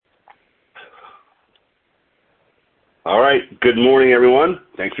All right. Good morning, everyone.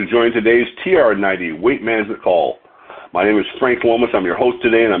 Thanks for joining today's TR90 Weight Management Call. My name is Frank Lomas. I'm your host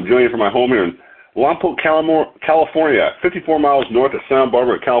today, and I'm joining you from my home here in Lompoc, California, 54 miles north of Santa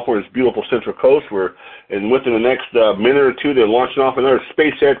Barbara, California's beautiful central coast. Within the next minute or two, they're launching off another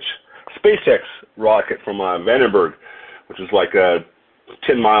SpaceX rocket from Vandenberg, which is like 10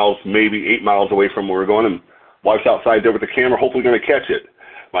 miles, maybe 8 miles away from where we're going. And wife's outside there with the camera, hopefully going to catch it.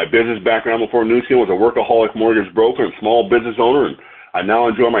 My business background before Nu Skin was a workaholic mortgage broker and small business owner, and I now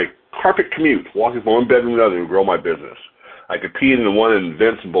enjoy my carpet commute, walking from one bedroom to another to grow my business. I competed and won in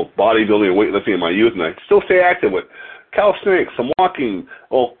events in both bodybuilding and weightlifting in my youth, and I still stay active with calisthenics, some walking,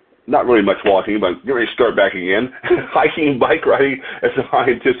 well, not really much walking, but get ready to start back again, hiking, bike riding, and some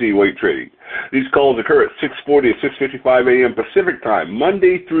high-intensity weight training. These calls occur at 6:40 to 6:55 a.m. Pacific time,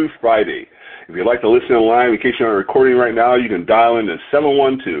 Monday through Friday. If you'd like to listen online, in case you're not recording right now, you can dial in to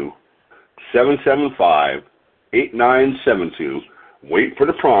 712-775-8972. Wait for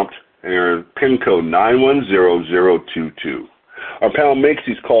the prompt, and your PIN code 910022. Our panel makes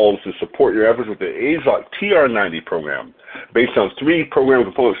these calls to support your efforts with the AZOC TR90 program, based on 3 program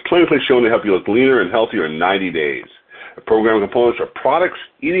components clinically shown to help you look leaner and healthier in 90 days. The program components are products,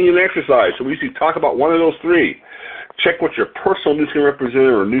 eating, and exercise, so we usually talk about one of those 3. Check with your personal Nu Skin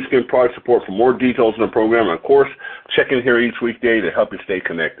representative or Nu Skin product support for more details on the program. And, of course, check in here each weekday to help you stay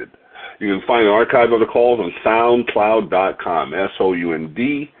connected. You can find an archive of the calls on SoundCloud.com,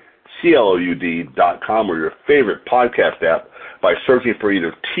 SoundCloud.com, or your favorite podcast app by searching for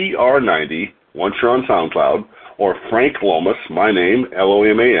either TR90, once you're on SoundCloud, or Frank Lomas, my name,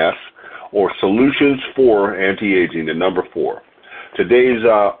 Lomas, or Solutions for Anti-Aging, the number 4. Today's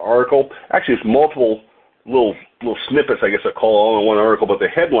article, actually it's multiple little snippets, I guess I call all in one article, but the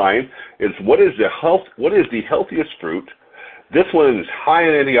headline is what is the healthiest fruit? This one is high in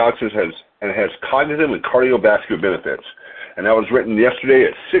antioxidants and has cognitive and cardiovascular benefits. And that was written yesterday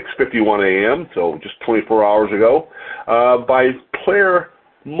at 6:51 a.m., so just 24 hours ago, by Claire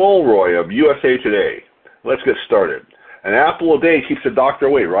Mulroy of USA Today. Let's get started. An apple a day keeps the doctor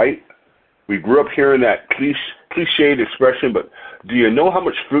away, right? We grew up hearing that cliched expression, but do you know how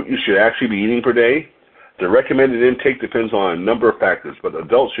much fruit you should actually be eating per day? The recommended intake depends on a number of factors, but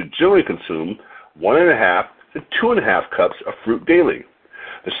adults should generally consume 1.5 to 2.5 cups of fruit daily.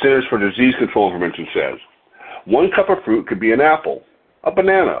 The Centers for Disease Control and Prevention says 1 cup of fruit could be an apple, a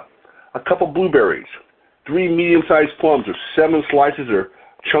banana, a cup of blueberries, 3 medium-sized plums, or 7 slices or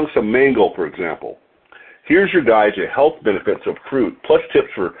chunks of mango, for example. Here's your guide to health benefits of fruit, plus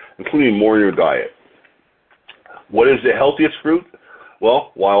tips for including more in your diet. What is the healthiest fruit?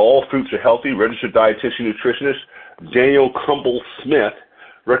 Well, while all fruits are healthy, registered dietitian nutritionist Daniel Crumble-Smith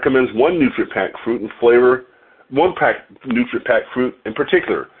recommends one nutrient-packed fruit in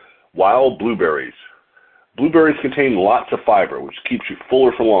particular, wild blueberries. Blueberries contain lots of fiber, which keeps you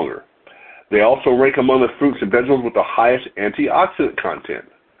fuller for longer. They also rank among the fruits and vegetables with the highest antioxidant content.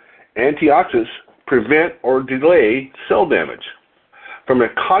 Antioxidants prevent or delay cell damage. From a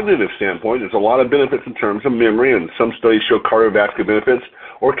cognitive standpoint, there's a lot of benefits in terms of memory, and some studies show cardiovascular benefits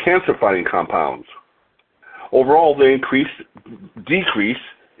or cancer-fighting compounds. Overall, they decrease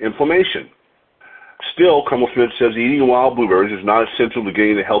inflammation. Still, Crumble-Smith says eating wild blueberries is not essential to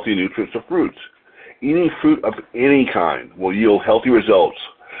getting the healthy nutrients of fruits. Eating fruit of any kind will yield healthy results,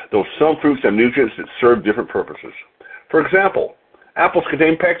 though some fruits have nutrients that serve different purposes. For example, apples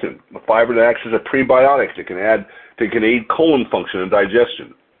contain pectin, a fiber that acts as a prebiotic that can aid colon function and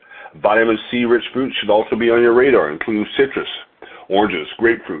digestion. Vitamin C-rich fruits should also be on your radar, including citrus, oranges,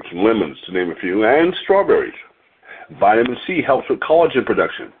 grapefruits, and lemons, to name a few, and strawberries. Vitamin C helps with collagen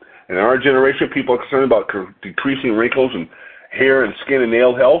production. In our generation, people are concerned about decreasing wrinkles and hair and skin and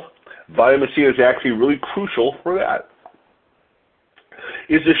nail health. Vitamin C is actually really crucial for that.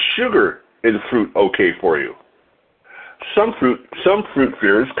 Is the sugar in fruit okay for you? Some fruit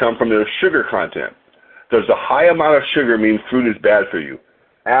fears come from their sugar content. Does the high amount of sugar mean fruit is bad for you?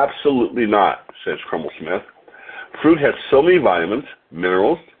 Absolutely not, says Crumble-Smith. Fruit has so many vitamins,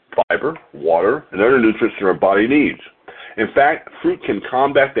 minerals, fiber, water, and other nutrients that our body needs. In fact, fruit can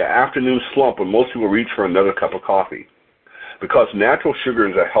combat the afternoon slump when most people reach for another cup of coffee. Because natural sugar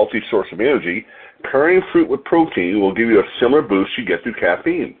is a healthy source of energy, pairing fruit with protein will give you a similar boost you get through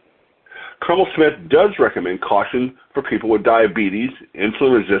caffeine. Crumble-Smith does recommend caution for people with diabetes,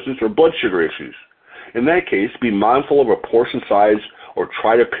 insulin resistance, or blood sugar issues. In that case, be mindful of a portion size or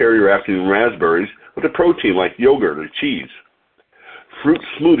try to pair your afternoon raspberries with a protein like yogurt or cheese. Fruit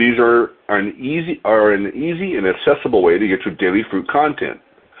smoothies are an easy and accessible way to get your daily fruit content.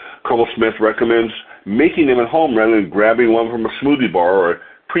 Crumble-Smith recommends making them at home rather than grabbing one from a smoothie bar or a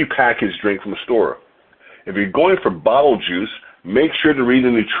prepackaged drink from a store. If you're going for bottled juice, make sure to read the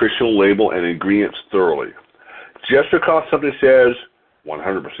nutritional label and ingredients thoroughly. Just because something says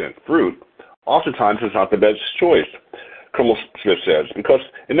 100% fruit, oftentimes it's not the best choice, Colonel Smith says, because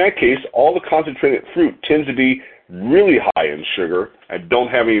in that case, all the concentrated fruit tends to be really high in sugar and don't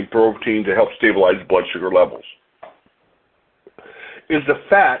have any protein to help stabilize blood sugar levels. Is the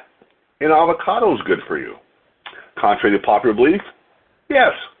fat in avocados good for you? Contrary to popular belief,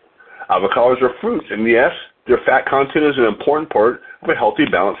 yes. Avocados are fruits, and yes, their fat content is an important part of a healthy,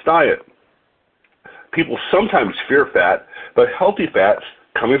 balanced diet. People sometimes fear fat, but healthy fats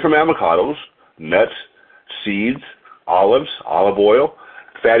coming from avocados, nuts, seeds, olives, olive oil,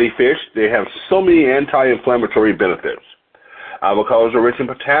 fatty fish, they have so many anti-inflammatory benefits. Avocados are rich in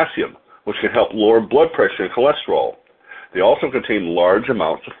potassium, which can help lower blood pressure and cholesterol. They also contain large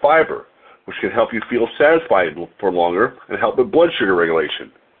amounts of fiber, which can help you feel satisfied for longer and help with blood sugar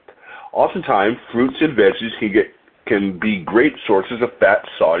regulation. Oftentimes, fruits and veggies can be great sources of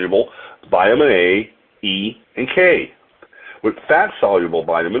fat-soluble vitamin A, E, and K. With fat-soluble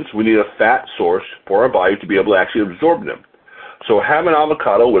vitamins, we need a fat source for our body to be able to actually absorb them. So having an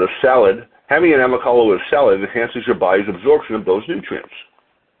avocado with a salad enhances your body's absorption of those nutrients.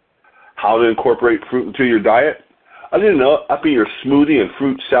 How to incorporate fruit into your diet? Other than upping your smoothie and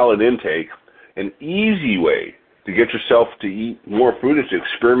fruit salad intake, an easy way to get yourself to eat more fruit is to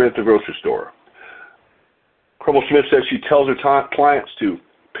experiment at the grocery store. Colonel Smith says she tells her clients to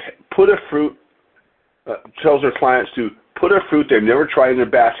put a fruit they've never tried in their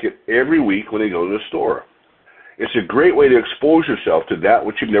basket every week when they go to the store. It's a great way to expose yourself to that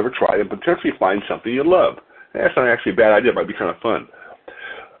which you've never tried and potentially find something you love. That's not actually a bad idea. It might be kind of fun.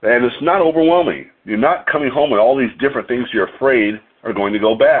 And it's not overwhelming. You're not coming home with all these different things you're afraid are going to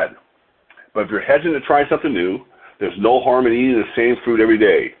go bad. But if you're hesitant to try something new, there's no harm in eating the same fruit every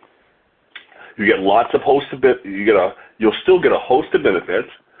day. You get you'll still get a host of benefits.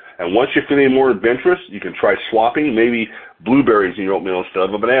 And once you're feeling more adventurous, you can try swapping maybe blueberries in your oatmeal instead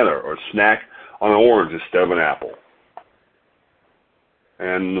of a banana, or snack on an orange instead of an apple.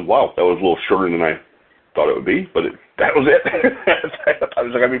 And wow, that was a little shorter than I thought it would be, but that was it. I thought it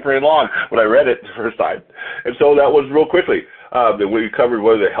was going to be pretty long when I read it the first time. And so that was real quickly. We covered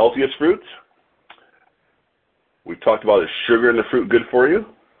what are the healthiest fruits. We talked about is sugar in the fruit good for you?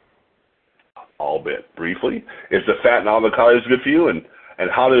 Albeit briefly. Is the fat in avocados good for you? And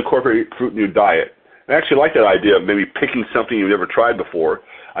how to incorporate fruit in your diet. I actually like that idea of maybe picking something you've never tried before.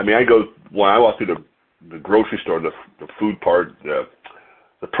 I mean, when I walk through the grocery store, the food part, the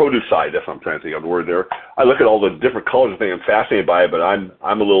produce side, that's what I'm trying to think of the word there. I look at all the different colors and things. I'm fascinated by it, but I'm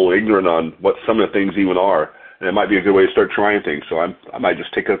a little ignorant on what some of the things even are. And it might be a good way to start trying things. So I might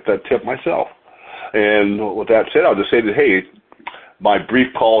just take up that tip myself. And with that said, I'll just say that, hey, my brief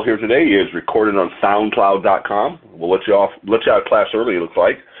call here today is recorded on SoundCloud.com. We'll let you out of class early, it looks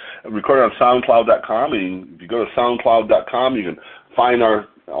like. Recorded on SoundCloud.com, and if you go to SoundCloud.com, you can find our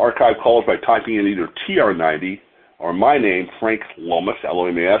archive calls by typing in either TR90 or my name, Frank Lomas,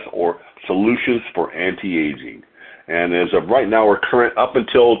 Lomas, or Solutions for Anti-Aging. And as of right now, we're current up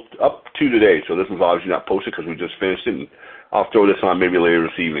to today. So this is obviously not posted because we just finished it, and I'll throw this on maybe later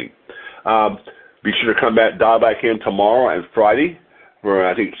this evening. Be sure to dial back in tomorrow and Friday, where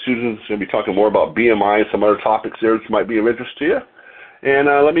I think Susan's going to be talking more about BMI and some other topics there which might be of interest to you. And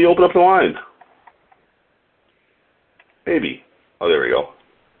let me open up the line. Maybe. Oh, there we go.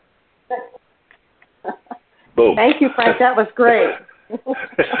 Boom. Thank you, Frank. That was great.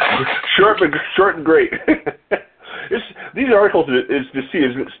 short and great. These articles,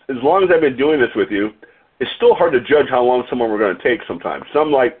 as long as I've been doing this with you, it's still hard to judge how long some of them are going to take sometimes.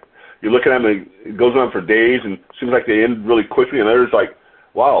 Some, like, you look at them and it goes on for days and it seems like they end really quickly, and others like,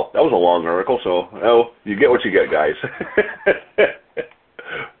 wow, that was a long article, so you get what you get, guys.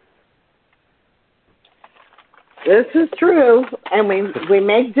 This is true, and we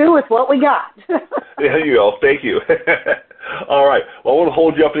make do with what we got. There you go. Thank you. All right. Well, I won't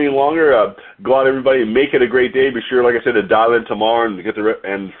hold you up any longer. Go out, everybody, and make it a great day. Be sure, like I said, to dial in tomorrow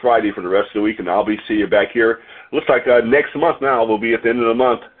and Friday for the rest of the week, and I'll see you back here. Looks like next month now. We'll be at the end of the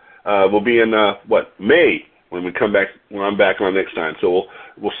month. We'll be in May when I'm back on next time. So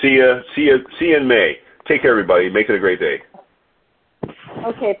we'll see you in May. Take care, everybody. Make it a great day.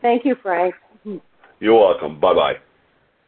 Okay. Thank you, Frank. You're welcome. Bye-bye.